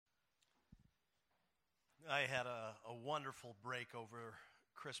I had a wonderful break over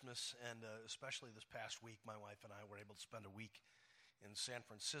Christmas, and especially this past week, my wife and I were able to spend a week in San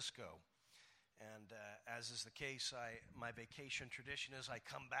Francisco. And as is the case, my vacation tradition is I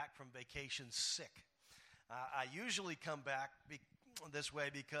come back from vacation sick. I usually come back this way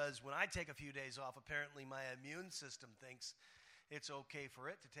because when I take a few days off, apparently my immune system thinks it's okay for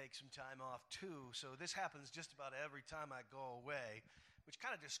it to take some time off too. So this happens just about every time I go away, which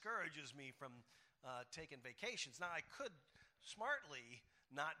kind of discourages me from taking vacations. Now, I could smartly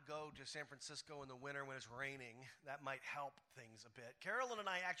not go to San Francisco in the winter when it's raining. That might help things a bit. Carolyn and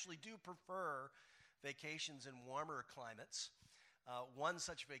I actually do prefer vacations in warmer climates. One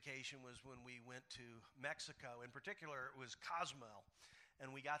such vacation was when we went to Mexico. In particular, it was Cozumel,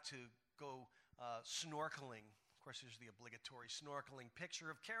 and we got to go snorkeling. Of course, there's the obligatory snorkeling picture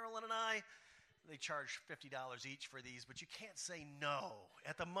of Carolyn and I. They charge $50 each for these, but you can't say no.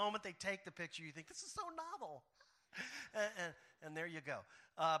 At the moment they take the picture, you think, this is so novel. And there you go.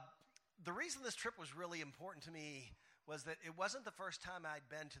 The reason this trip was really important to me was that it wasn't the first time I'd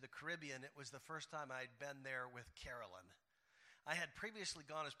been to the Caribbean. It was the first time I'd been there with Carolyn. I had previously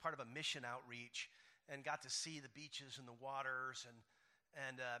gone as part of a mission outreach and got to see the beaches and the waters,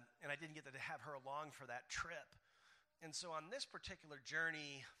 and I didn't get to have her along for that trip. And so on this particular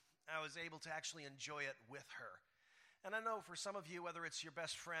journey, I was able to actually enjoy it with her. And I know for some of you, whether it's your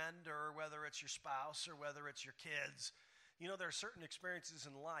best friend or whether it's your spouse or whether it's your kids, you know, there are certain experiences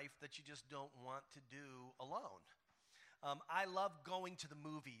in life that you just don't want to do alone. I love going to the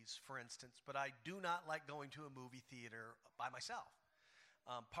movies, for instance, but I do not like going to a movie theater by myself.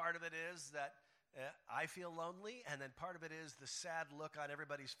 Part of it is that I feel lonely, and then part of it is the sad look on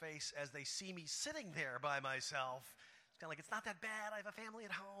everybody's face as they see me sitting there by myself. Kind of like, it's not that bad, I have a family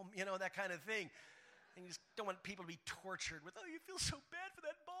at home, you know, that kind of thing. And you just don't want people to be tortured with, oh, you feel so bad for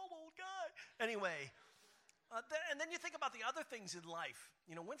that bald old guy. Anyway, and then you think about the other things in life.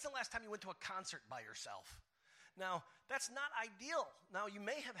 You know, when's the last time you went to a concert by yourself? Now, that's not ideal. Now, you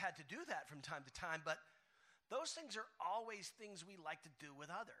may have had to do that from time to time, but those things are always things we like to do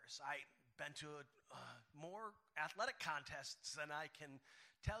with others. I've been to more athletic contests than I can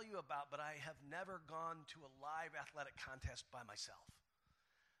tell you about, but I have never gone to a live athletic contest by myself.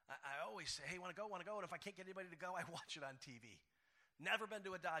 I always say, hey, want to go? And if I can't get anybody to go, I watch it on TV. Never been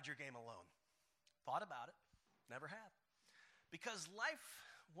to a Dodger game alone. Thought about it. Never have. Because life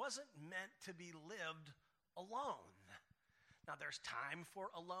wasn't meant to be lived alone. Now, there's time for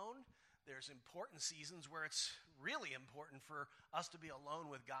alone. There's important seasons where it's really important for us to be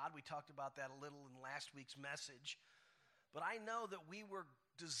alone with God. We talked about that a little in last week's message. But I know that we were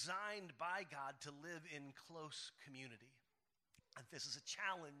designed by God to live in close community. And this is a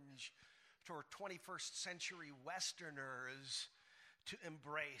challenge for 21st century Westerners to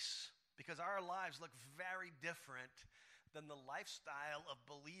embrace, because our lives look very different than the lifestyle of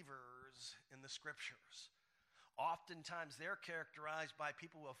believers in the scriptures. Oftentimes they're characterized by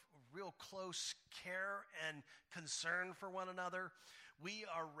people with real close care and concern for one another. We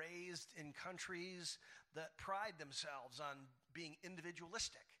are raised in countries that pride themselves on being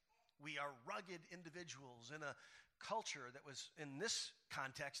individualistic. We are rugged individuals in a culture that was, in this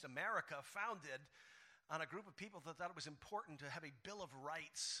context, America, founded on a group of people that thought it was important to have a Bill of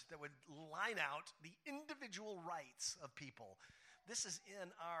Rights that would line out the individual rights of people. This is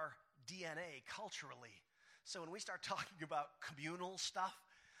in our DNA culturally. So when we start talking about communal stuff,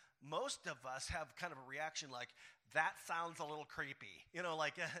 most of us have kind of a reaction like, that sounds a little creepy. You know,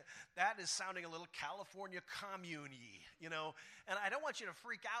 like that is sounding a little California commune-y, you know. And I don't want you to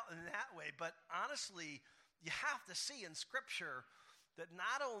freak out in that way, but honestly, you have to see in Scripture that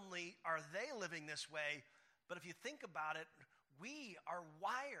not only are they living this way, but if you think about it, we are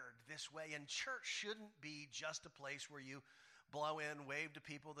wired this way, and church shouldn't be just a place where you blow in, wave to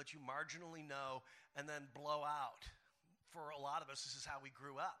people that you marginally know, and then blow out. For a lot of us, this is how we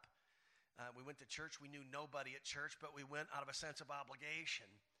grew up. We went to church, we knew nobody at church, but we went out of a sense of obligation.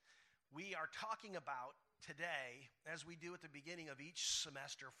 We are talking about today, as we do at the beginning of each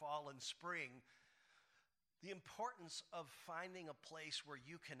semester, fall and spring, the importance of finding a place where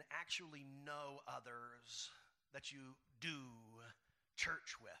you can actually know others that you do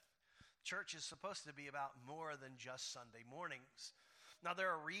church with. Church is supposed to be about more than just Sunday mornings. Now, there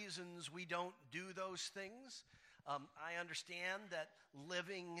are reasons we don't do those things. I understand that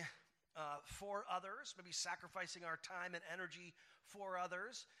living for others, maybe sacrificing our time and energy for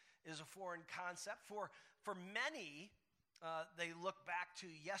others, is a foreign concept. For many, they look back to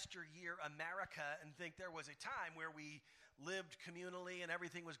yesteryear America and think there was a time where we lived communally and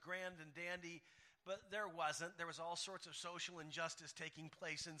everything was grand and dandy. But there wasn't. There was all sorts of social injustice taking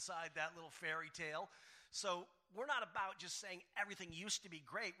place inside that little fairy tale. So we're not about just saying everything used to be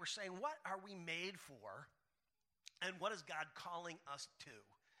great. We're saying, what are we made for? And what is God calling us to?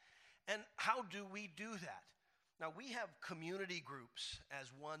 And how do we do that? Now, we have community groups as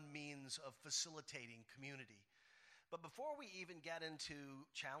one means of facilitating community. But before we even get into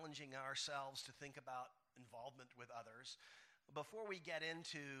challenging ourselves to think about involvement with others, before we get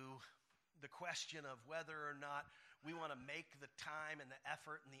into the question of whether or not we want to make the time and the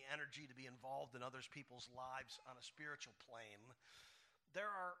effort and the energy to be involved in other people's lives on a spiritual plane, there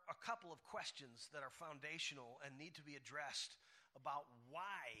are a couple of questions that are foundational and need to be addressed about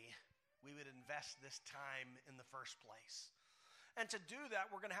why we would invest this time in the first place. And to do that,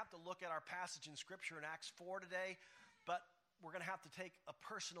 we're going to have to look at our passage in Scripture in Acts 4 today, but we're going to have to take a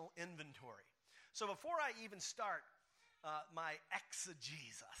personal inventory. So before I even start my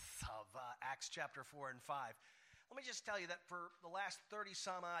exegesis of Acts chapter 4 and 5, let me just tell you that for the last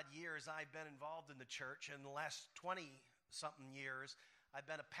 30-some-odd years, I've been involved in the church, and the last 20-something years, I've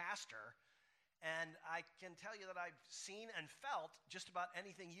been a pastor, and I can tell you that I've seen and felt just about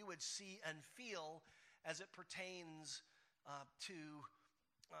anything you would see and feel as it pertains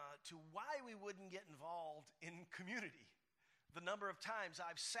to why we wouldn't get involved in community. The number of times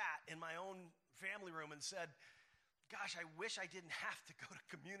I've sat in my own family room and said, gosh, I wish I didn't have to go to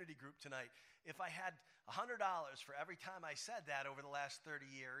community group tonight. If I had $100 for every time I said that over the last 30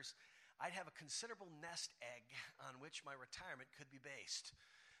 years, I'd have a considerable nest egg on which my retirement could be based.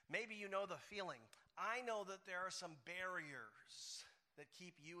 Maybe you know the feeling. I know that there are some barriers that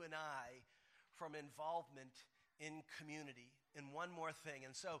keep you and I from involvement in community. And one more thing.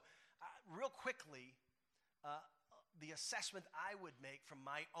 And so, real quickly, the assessment I would make from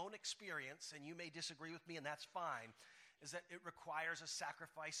my own experience, and you may disagree with me, and that's fine, is that it requires a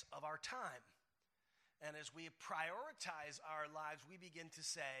sacrifice of our time. And as we prioritize our lives, we begin to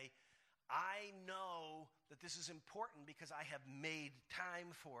say, I know that this is important because I have made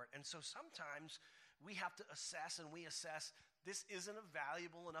time for it. And so sometimes we have to assess, and we assess, this isn't a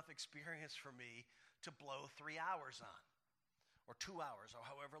valuable enough experience for me to blow 3 hours on, or 2 hours, or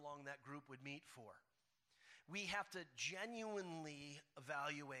however long that group would meet for. We have to genuinely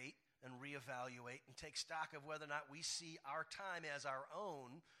evaluate and reevaluate and take stock of whether or not we see our time as our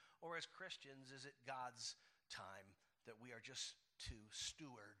own, or as Christians, is it God's time that we are just to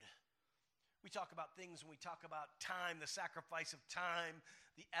steward? We talk about things when we talk about time, the sacrifice of time,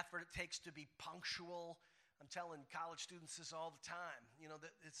 the effort it takes to be punctual. I'm telling college students this all the time. You know,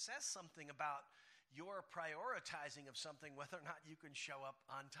 that it says something about your prioritizing of something, whether or not you can show up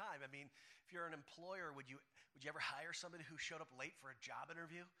on time. I mean, if you're an employer, would you ever hire somebody who showed up late for a job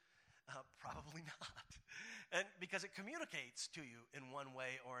interview? Probably not. And because it communicates to you in one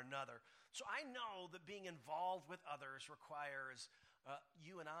way or another. So I know that being involved with others requires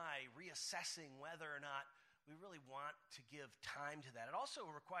you and I reassessing whether or not we really want to give time to that. It also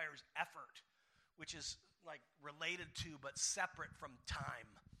requires effort, which is like related to but separate from time.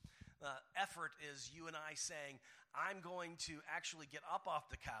 Effort is you and I saying, I'm going to actually get up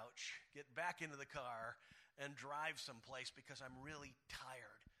off the couch, get back into the car, and drive someplace because I'm really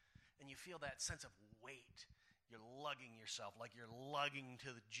tired. And you feel that sense of weight. You're lugging yourself like you're lugging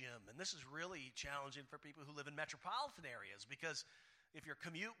to the gym. And this is really challenging for people who live in metropolitan areas, because if your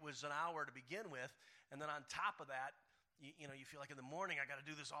commute was an hour to begin with, and then on top of that, you feel like in the morning I got to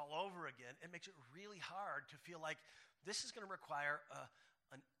do this all over again, it makes it really hard to feel like this is going to require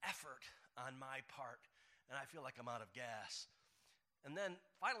an effort on my part, and I feel like I'm out of gas. And then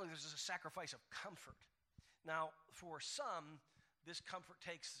finally, there's a sacrifice of comfort. Now, for some, this comfort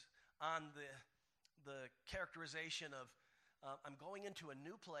takes on the characterization of I'm going into a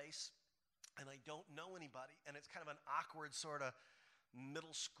new place, and I don't know anybody, and it's kind of an awkward sort of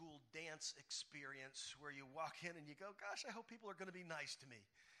middle school dance experience where you walk in and you go, gosh, I hope people are going to be nice to me.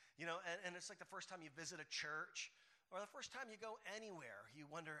 You know, and it's like the first time you visit a church, or the first time you go anywhere, you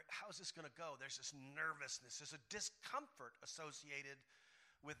wonder, how's this going to go? There's this nervousness, there's a discomfort associated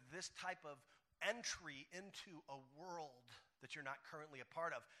with this type of entry into a world that you're not currently a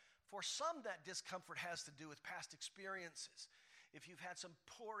part of. For some, that discomfort has to do with past experiences. If you've had some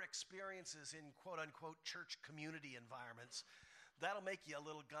poor experiences in quote-unquote church community environments, that'll make you a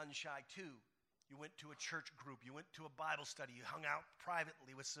little gun-shy too. You went to a church group, you went to a Bible study, you hung out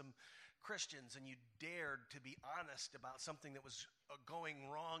privately with some Christians, and you dared to be honest about something that was going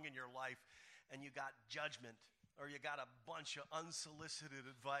wrong in your life, and you got judgment, or you got a bunch of unsolicited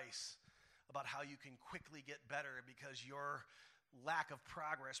advice about how you can quickly get better because your lack of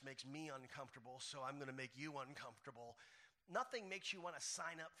progress makes me uncomfortable, so I'm going to make you uncomfortable. Nothing makes you want to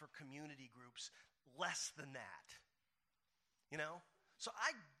sign up for community groups less than that. You know? So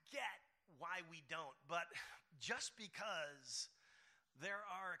I get why we don't, but just because there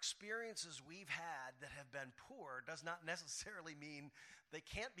are experiences we've had that have been poor does not necessarily mean they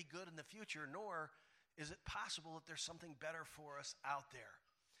can't be good in the future, nor is it possible that there's something better for us out there.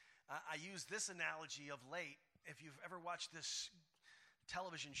 I use this analogy of late. If you've ever watched this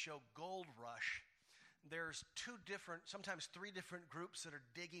television show, Gold Rush, there's two different, sometimes three different groups that are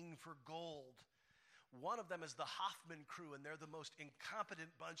digging for gold. One of them is the Hoffman crew, and they're the most incompetent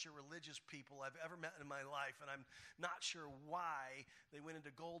bunch of religious people I've ever met in my life, and I'm not sure why they went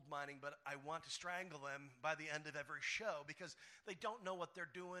into gold mining, but I want to strangle them by the end of every show because they don't know what they're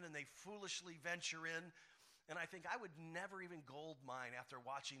doing, and they foolishly venture in. And I think I would never even gold mine after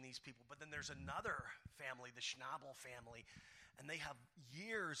watching these people. But then there's another family, the Schnabel family, and they have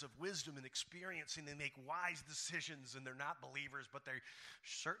years of wisdom and experience, and they make wise decisions, and they're not believers, but they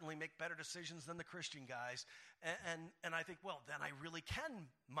certainly make better decisions than the Christian guys. And I think, well, then I really can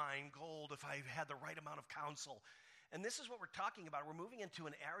mine gold if I had the right amount of counsel. And this is what we're talking about. We're moving into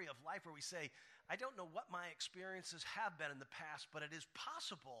an area of life where we say, I don't know what my experiences have been in the past, but it is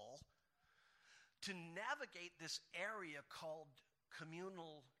possible to navigate this area called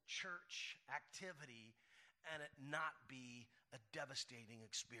communal church activity and it not be a devastating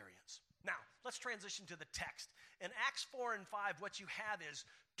experience. Now, let's transition to the text. In Acts 4 and 5, what you have is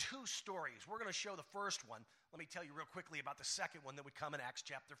two stories. We're going to show the first one. Let me tell you real quickly about the second one that would come in Acts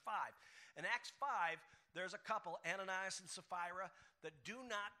chapter 5. In Acts 5, there's a couple, Ananias and Sapphira, that do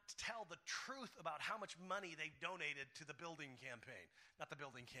not tell the truth about how much money they've donated to the building campaign. Not the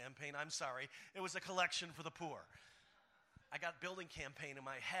building campaign, I'm sorry. It was a collection for the poor. I got building campaign in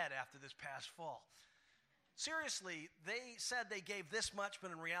my head after this past fall. Seriously, they said they gave this much, but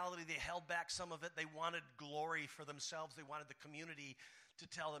in reality they held back some of it. They wanted glory for themselves. They wanted the community to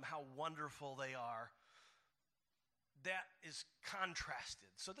tell them how wonderful they are. That is contrasted.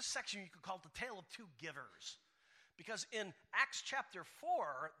 So this section you could call it the tale of two givers. Because in Acts chapter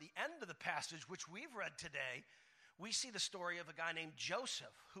 4, the end of the passage, which we've read today, we see the story of a guy named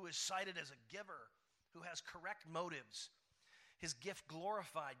Joseph who is cited as a giver, who has correct motives. His gift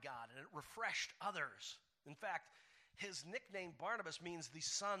glorified God and it refreshed others. In fact, his nickname Barnabas means the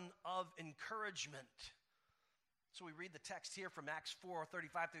son of encouragement. So we read the text here from Acts 4,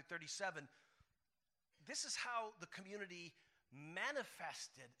 35 through 37. This is how the community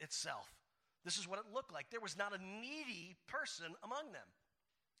manifested itself. This is what it looked like. There was not a needy person among them.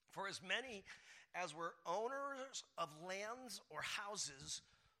 For as many as were owners of lands or houses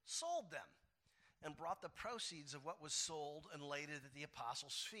sold them and brought the proceeds of what was sold and laid it at the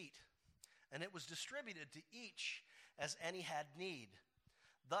apostles' feet. And it was distributed to each as any had need.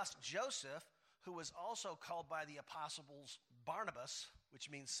 Thus Joseph, who was also called by the apostles Barnabas, which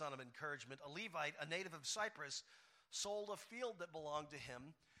means son of encouragement, a Levite, a native of Cyprus, sold a field that belonged to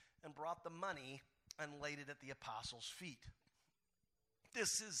him and brought the money and laid it at the apostles' feet.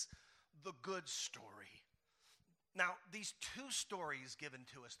 This is the good story. Now, these two stories given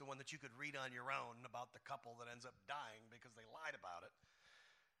to us, the one that you could read on your own about the couple that ends up dying because they lied about it,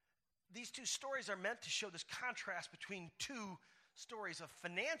 these two stories are meant to show this contrast between two stories of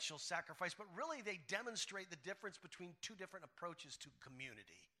financial sacrifice, but really they demonstrate the difference between two different approaches to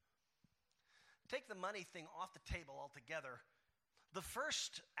community. Take the money thing off the table altogether. The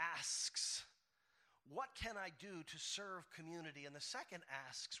first asks, what can I do to serve community? And the second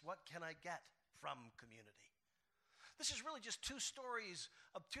asks, what can I get from community? This is really just two stories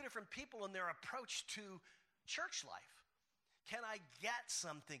of two different people and their approach to church life. Can I get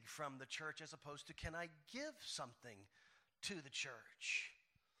something from the church as opposed to can I give something to the church?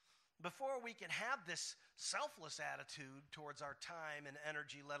 Before we can have this selfless attitude towards our time and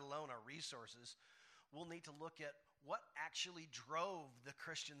energy, let alone our resources, we'll need to look at what actually drove the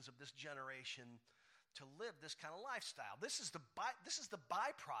Christians of this generation to live this kind of lifestyle. This is the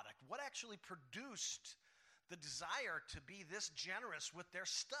byproduct. What actually produced the desire to be this generous with their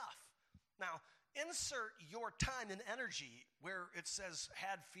stuff? Now, insert your time and energy where it says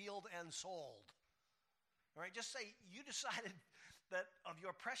had field and sold. All right, just say you decided that of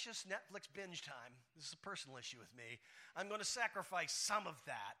your precious Netflix binge time, this is a personal issue with me, I'm going to sacrifice some of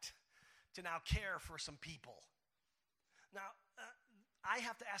that to now care for some people. Now, I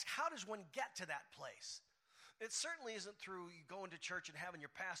have to ask, how does one get to that place? It certainly isn't through you going to church and having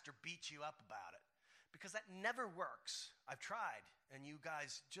your pastor beat you up about it, because that never works. I've tried, and you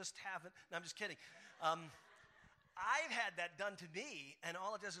guys just haven't. No, I'm just kidding. I've had that done to me, and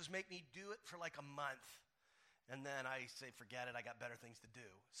all it does is make me do it for like a month. And then I say, forget it, I got better things to do.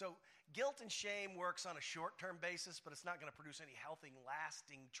 So guilt and shame works on a short-term basis, but it's not going to produce any healthy,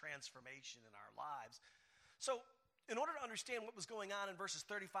 lasting transformation in our lives. So in order to understand what was going on in verses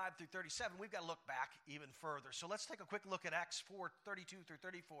 35 through 37, we've got to look back even further. So let's take a quick look at Acts 4, 32 through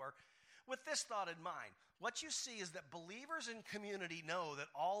 34 with this thought in mind. What you see is that believers in community know that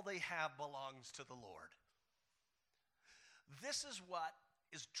all they have belongs to the Lord. This is what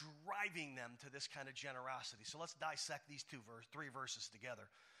is driving them to this kind of generosity. So let's dissect these three verses together.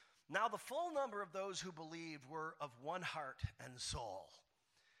 Now the full number of those who believed were of one heart and soul.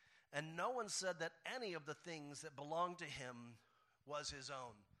 And no one said that any of the things that belonged to him was his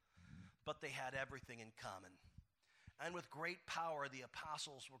own, but they had everything in common. And with great power the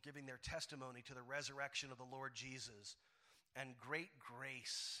apostles were giving their testimony to the resurrection of the Lord Jesus, and great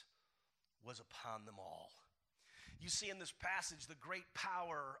grace was upon them all. You see in this passage the great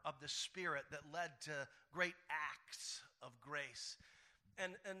power of the Spirit that led to great acts of grace.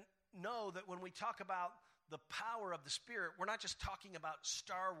 And know that when we talk about the power of the Spirit, we're not just talking about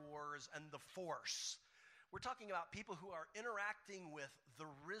Star Wars and the Force. We're talking about people who are interacting with the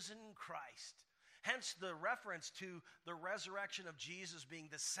risen Christ. Hence the reference to the resurrection of Jesus being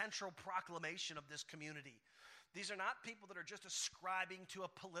the central proclamation of this community. These are not people that are just ascribing to a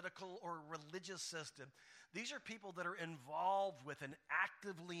political or religious system. These are people that are involved with and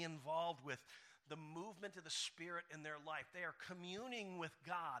actively involved with the movement of the Spirit in their life. They are communing with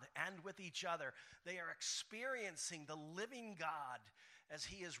God and with each other. They are experiencing the living God as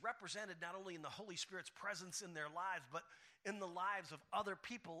he is represented not only in the Holy Spirit's presence in their lives, but in the lives of other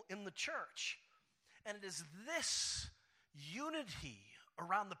people in the church. And it is this unity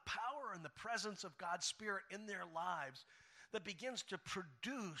around the power and the presence of God's Spirit in their lives that begins to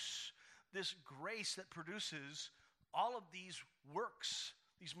produce this grace that produces all of these works,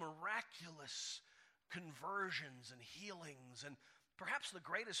 these miraculous conversions and healings. And perhaps the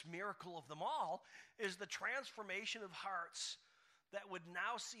greatest miracle of them all is the transformation of hearts that would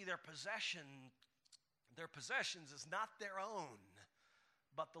now see their possessions as not their own,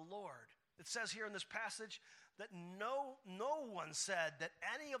 but the Lord. It says here in this passage that no one said that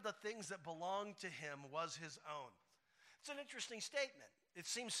any of the things that belonged to him was his own. It's an interesting statement. It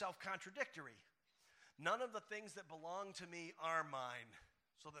seems self-contradictory. None of the things that belong to me are mine.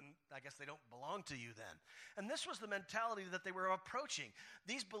 So then I guess they don't belong to you then. And this was the mentality that they were approaching.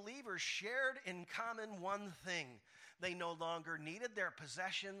 These believers shared in common one thing. They no longer needed their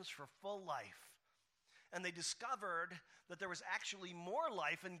possessions for full life. And they discovered that there was actually more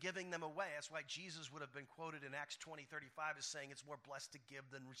life in giving them away. That's why Jesus would have been quoted in Acts 20:35 as saying it's more blessed to give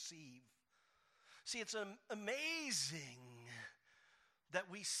than receive. See, it's amazing that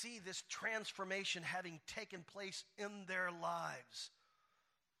we see this transformation having taken place in their lives.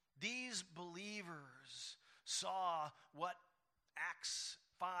 These believers saw what Acts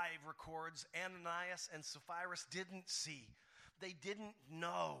 5 records Ananias and Sapphira didn't see. They didn't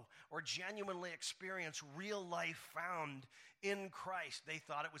know or genuinely experience real life found in Christ. They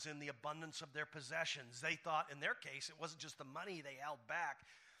thought it was in the abundance of their possessions. They thought, in their case, it wasn't just the money they held back.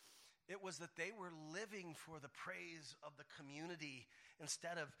 It was that they were living for the praise of the community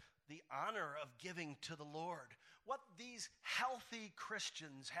instead of the honor of giving to the Lord. What these healthy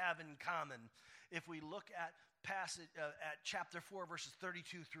Christians have in common, if we look at chapter 4, verses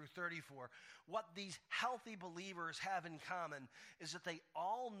 32 through 34, what these healthy believers have in common is that they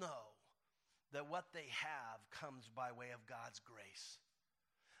all know that what they have comes by way of God's grace.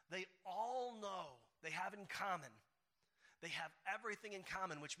 They all know they have in common. They have everything in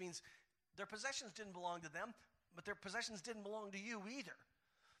common, which means their possessions didn't belong to them, but their possessions didn't belong to you either.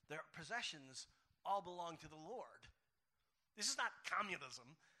 Their possessions all belong to the Lord. This is not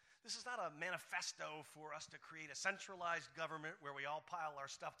communism. This is not a manifesto for us to create a centralized government where we all pile our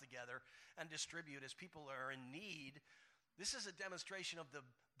stuff together and distribute as people are in need. This is a demonstration of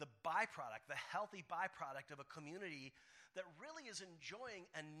the byproduct, the healthy byproduct of a community that really is enjoying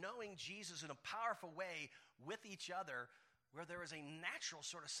and knowing Jesus in a powerful way with each other, where there is a natural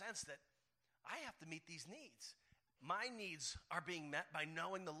sort of sense that I have to meet these needs. My needs are being met by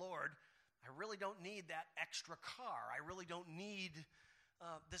knowing the Lord. I really don't need that extra car. I really don't need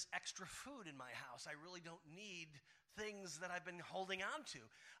this extra food in my house. I really don't need things that I've been holding on to.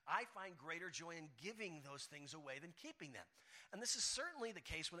 I find greater joy in giving those things away than keeping them. And this is certainly the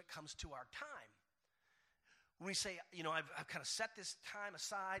case when it comes to our time. When we say, I've kind of set this time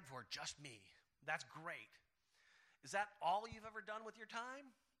aside for just me. That's great. Is that all you've ever done with your time?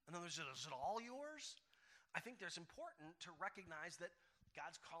 In other words, is it all yours? I think there's important to recognize that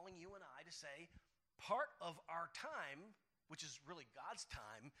God's calling you and I to say, part of our time, which is really God's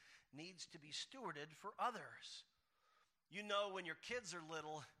time, needs to be stewarded for others. You know, when your kids are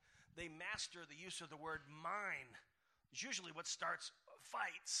little, they master the use of the word mine. It's usually what starts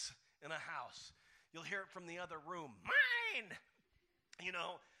fights in a house. You'll hear it from the other room, mine! You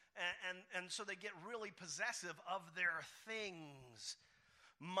know, and so they get really possessive of their things.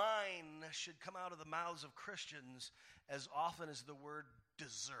 Mine should come out of the mouths of Christians as often as the word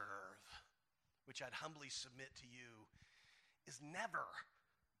deserve, which I'd humbly submit to you is never.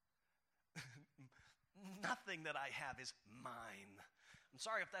 Nothing that I have is mine. I'm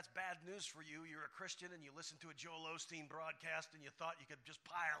sorry if that's bad news for you. You're a Christian and you listen to a Joel Osteen broadcast and you thought you could just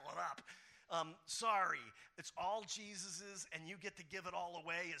pile it up. Sorry, it's all Jesus's and you get to give it all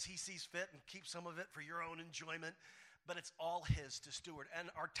away as he sees fit and keep some of it for your own enjoyment, but it's all his to steward. And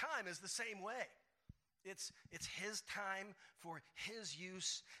our time is the same way. It's his time for his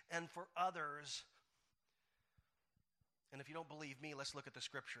use and for others. And if you don't believe me, let's look at the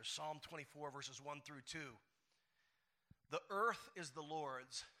scripture. Psalm 24, verses 1 through 2. The earth is the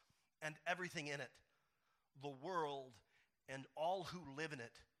Lord's and everything in it, the world and all who live in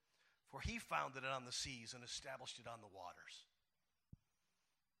it. For he founded it on the seas and established it on the waters.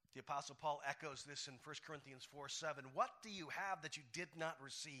 The Apostle Paul echoes this in 1 Corinthians 4:7. What do you have that you did not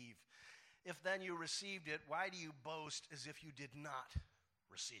receive? If then you received it, why do you boast as if you did not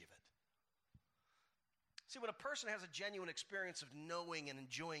receive it? See, when a person has a genuine experience of knowing and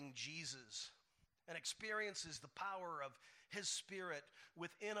enjoying Jesus and experiences the power of his Spirit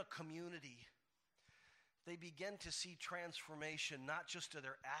within a community, they begin to see transformation, not just to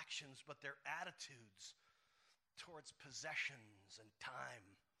their actions, but their attitudes towards possessions and time.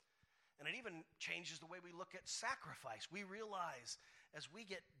 And it even changes the way we look at sacrifice. We realize as we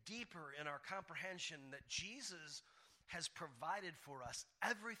get deeper in our comprehension that Jesus has provided for us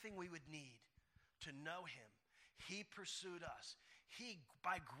everything we would need to know him. He pursued us. He,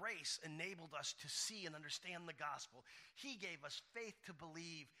 by grace, enabled us to see and understand the gospel. He gave us faith to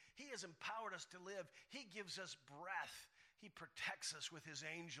believe. He has empowered us to live. He gives us breath. He protects us with his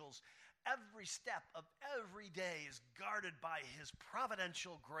angels. Every step of every day is guarded by his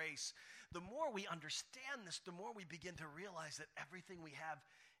providential grace. The more we understand this, the more we begin to realize that everything we have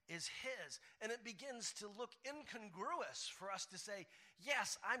is his. And it begins to look incongruous for us to say,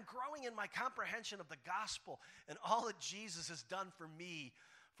 yes, I'm growing in my comprehension of the gospel and all that Jesus has done for me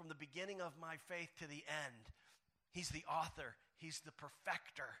from the beginning of my faith to the end. He's the author. He's the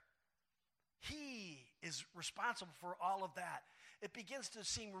perfecter. He is responsible for all of that. It begins to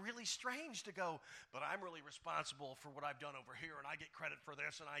seem really strange to go, but I'm really responsible for what I've done over here, and I get credit for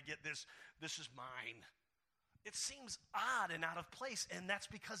this, and I get this. This is mine. It seems odd and out of place, and that's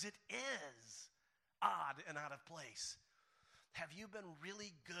because it is odd and out of place. Have you been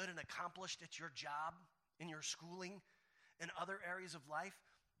really good and accomplished at your job, in your schooling, in other areas of life?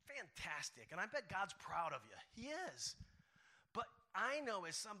 Fantastic, and I bet God's proud of you. He is. But I know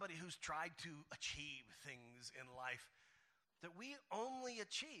as somebody who's tried to achieve things in life that we only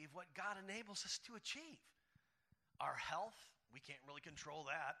achieve what God enables us to achieve. Our health, we can't really control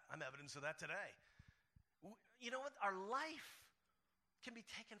that. I'm evidence of that today. You know what? Our life can be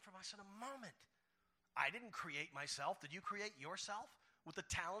taken from us in a moment. I didn't create myself. Did you create yourself with the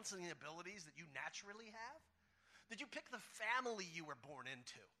talents and the abilities that you naturally have? Did you pick the family you were born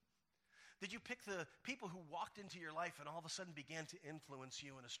into? Did you pick the people who walked into your life and all of a sudden began to influence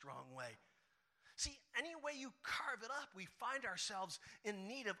you in a strong way? See, any way you carve it up, we find ourselves in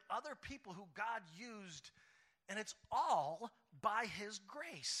need of other people who God used, and it's all by his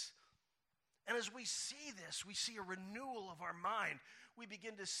grace. And as we see this, we see a renewal of our mind. We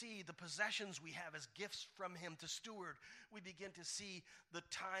begin to see the possessions we have as gifts from him to steward. We begin to see the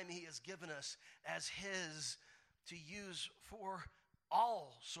time he has given us as his to use for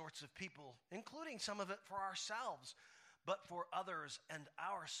all sorts of people, including some of it for ourselves, but for others and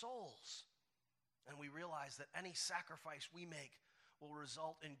our souls. And we realize that any sacrifice we make will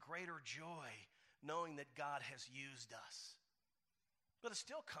result in greater joy, knowing that God has used us. But it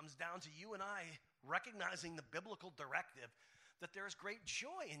still comes down to you and I recognizing the biblical directive that there is great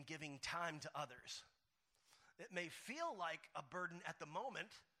joy in giving time to others. It may feel like a burden at the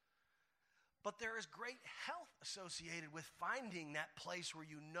moment, but there is great health associated with finding that place where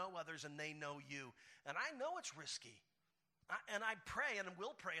you know others and they know you. And I know it's risky. And I pray, and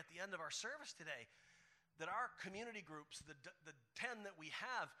will pray at the end of our service today, that our community groups, the 10 that we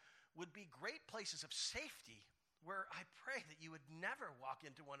have, would be great places of safety, where I pray that you would never walk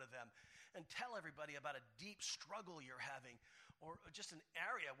into one of them and tell everybody about a deep struggle you're having, or just an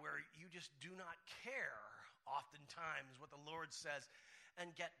area where you just do not care, oftentimes, what the Lord says,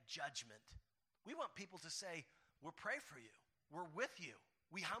 and get judgment. We want people to say, we'll pray for you. We're with you.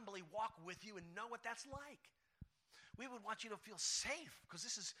 We humbly walk with you and know what that's like. We would want you to feel safe, because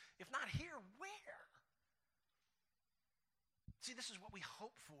this is, if not here, where? See, this is what we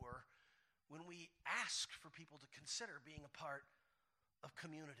hope for when we ask for people to consider being a part of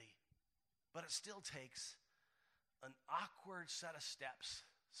community. But it still takes an awkward set of steps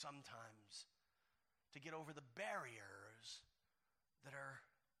sometimes to get over the barriers that are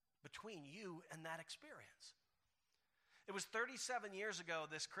between you and that experience. It was 37 years ago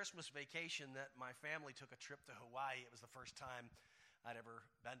this Christmas vacation that my family took a trip to Hawaii. It was the first time I'd ever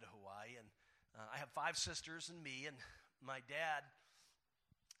been to Hawaii. And I have 5 sisters and me, and my dad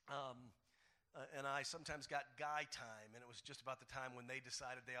and I sometimes got guy time, and it was just about the time when they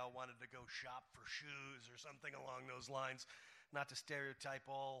decided they all wanted to go shop for shoes or something along those lines. Not to stereotype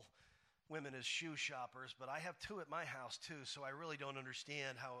all women as shoe shoppers, but I have 2 at my house too, so I really don't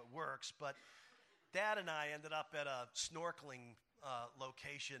understand how it works. But Dad and I ended up at a snorkeling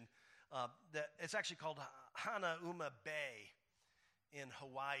location that it's actually called Hanauma Bay in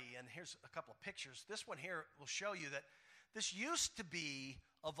Hawaii. And here's a couple of pictures. This one here will show you that this used to be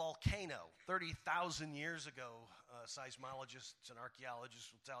a volcano 30,000 years ago. Seismologists and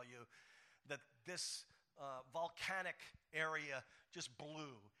archaeologists will tell you that this volcanic area just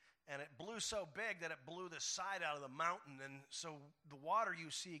blew. And it blew so big that it blew the side out of the mountain. And so the water you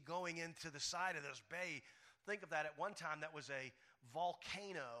see going into the side of this bay, think of that at one time, that was a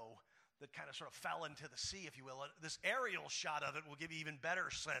volcano that kind of sort of fell into the sea, if you will. This aerial shot of it will give you even better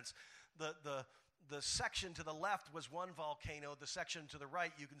sense. The section to the left was one volcano. The section to the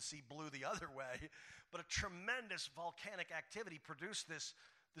right, you can see, blew the other way. But a tremendous volcanic activity produced this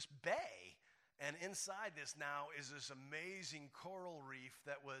bay. And inside this now is this amazing coral reef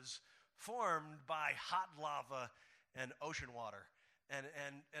that was formed by hot lava and ocean water. And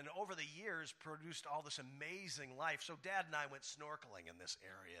over the years produced all this amazing life. So Dad and I went snorkeling in this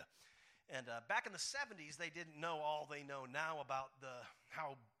area. And back in the 70s, they didn't know all they know now about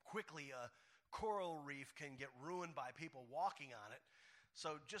how quickly a coral reef can get ruined by people walking on it.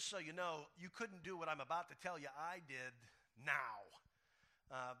 So just so you know, you couldn't do what I'm about to tell you I did now.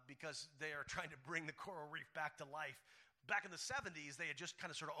 Because they are trying to bring the coral reef back to life. Back in the 70s, they had just kind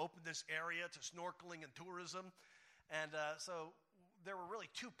of sort of opened this area to snorkeling and tourism. And so there were really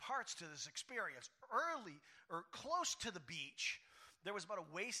 2 parts to this experience. Early, or close to the beach, there was about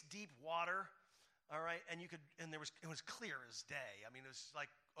a waist-deep water, all right? And it was clear as day. I mean, it was like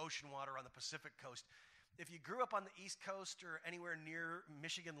ocean water on the Pacific coast. If you grew up on the East Coast or anywhere near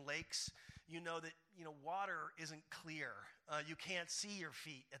Michigan lakes, you know that water isn't clear. You can't see your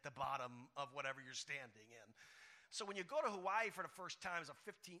feet at the bottom of whatever you're standing in. So when you go to Hawaii for the first time as a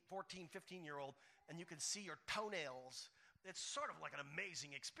 14, 15-year-old, and you can see your toenails, it's sort of like an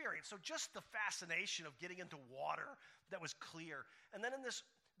amazing experience. So just the fascination of getting into water that was clear. And then in this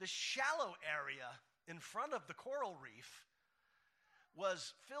shallow area in front of the coral reef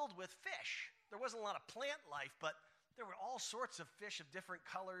was filled with fish. There wasn't a lot of plant life, but there were all sorts of fish of different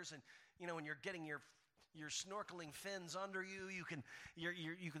colors. And when you're getting your snorkeling fins under you,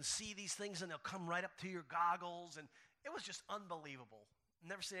 you can see these things, and they'll come right up to your goggles. And it was just unbelievable.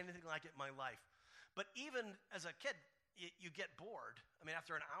 Never seen anything like it in my life. But even as a kid, you get bored. I mean,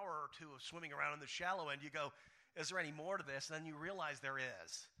 after an hour or 2 of swimming around in the shallow end, you go, is there any more to this? And then you realize there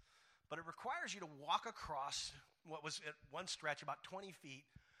is. But it requires you to walk across what was at one stretch about 20 feet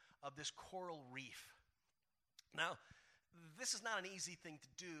of this coral reef. Now, this is not an easy thing to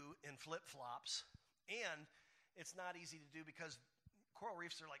do in flip-flops, and it's not easy to do because coral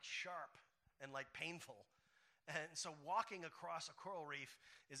reefs are like sharp and like painful. And so walking across a coral reef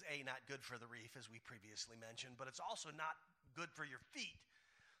is not good for the reef, as we previously mentioned, but it's also not good for your feet.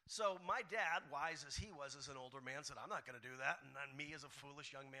 So my dad, wise as he was as an older man, said, I'm not going to do that. And then me as a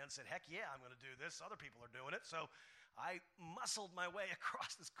foolish young man said, heck yeah, I'm going to do this. Other people are doing it. So I muscled my way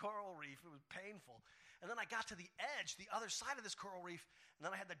across this coral reef. It was painful. And then I got to the edge, the other side of this coral reef, and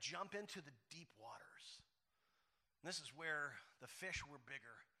then I had to jump into the deep waters. And this is where the fish were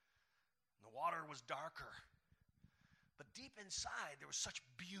bigger, and the water was darker. But deep inside, there was such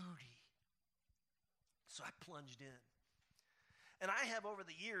beauty. So I plunged in. And I have, over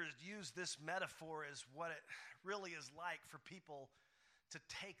the years, used this metaphor as what it really is like for people to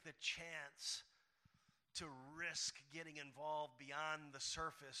take the chance to risk getting involved beyond the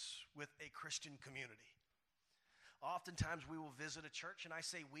surface with a Christian community. Oftentimes we will visit a church, and I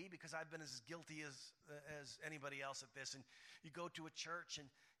say we because I've been as guilty as anybody else at this. And you go to a church and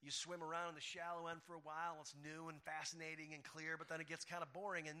you swim around in the shallow end for a while. It's new and fascinating and clear, but then it gets kind of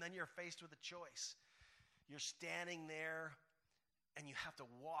boring, and then you're faced with a choice. You're standing there, and you have to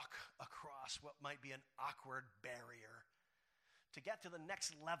walk across what might be an awkward barrier to get to the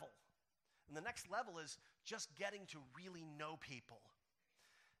next level. And the next level is just getting to really know people.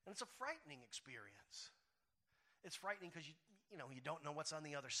 And it's a frightening experience. It's frightening because you don't know what's on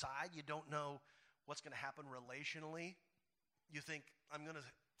the other side. You don't know what's going to happen relationally. You think, I'm going to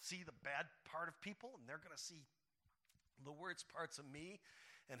see the bad part of people, and they're going to see the worst parts of me.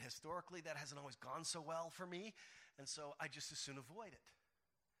 And historically, that hasn't always gone so well for me. And so I just as soon avoid it.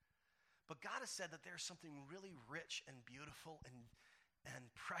 But God has said that there's something really rich and beautiful and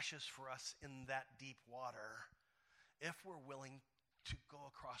precious for us in that deep water if we're willing to go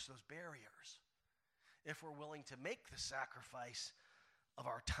across those barriers. If we're willing to make the sacrifice of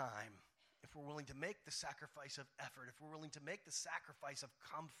our time. If we're willing to make the sacrifice of effort. If we're willing to make the sacrifice of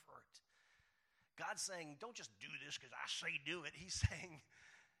comfort. God's saying, don't just do this because I say do it. He's saying,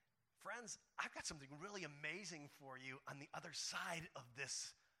 friends, I've got something really amazing for you on the other side of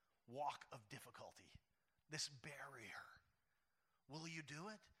this walk of difficulty, this barrier. Will you do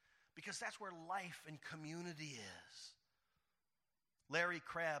it? Because that's where life and community is. Larry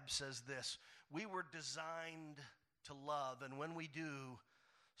Crabb says this, we were designed to love, and when we do,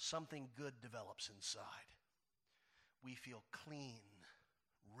 something good develops inside. We feel clean,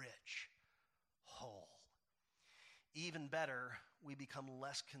 rich, whole. Even better, we become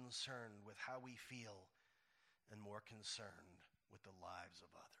less concerned with how we feel and more concerned with the lives of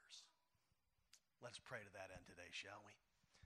others. Let's pray to that end today, shall we?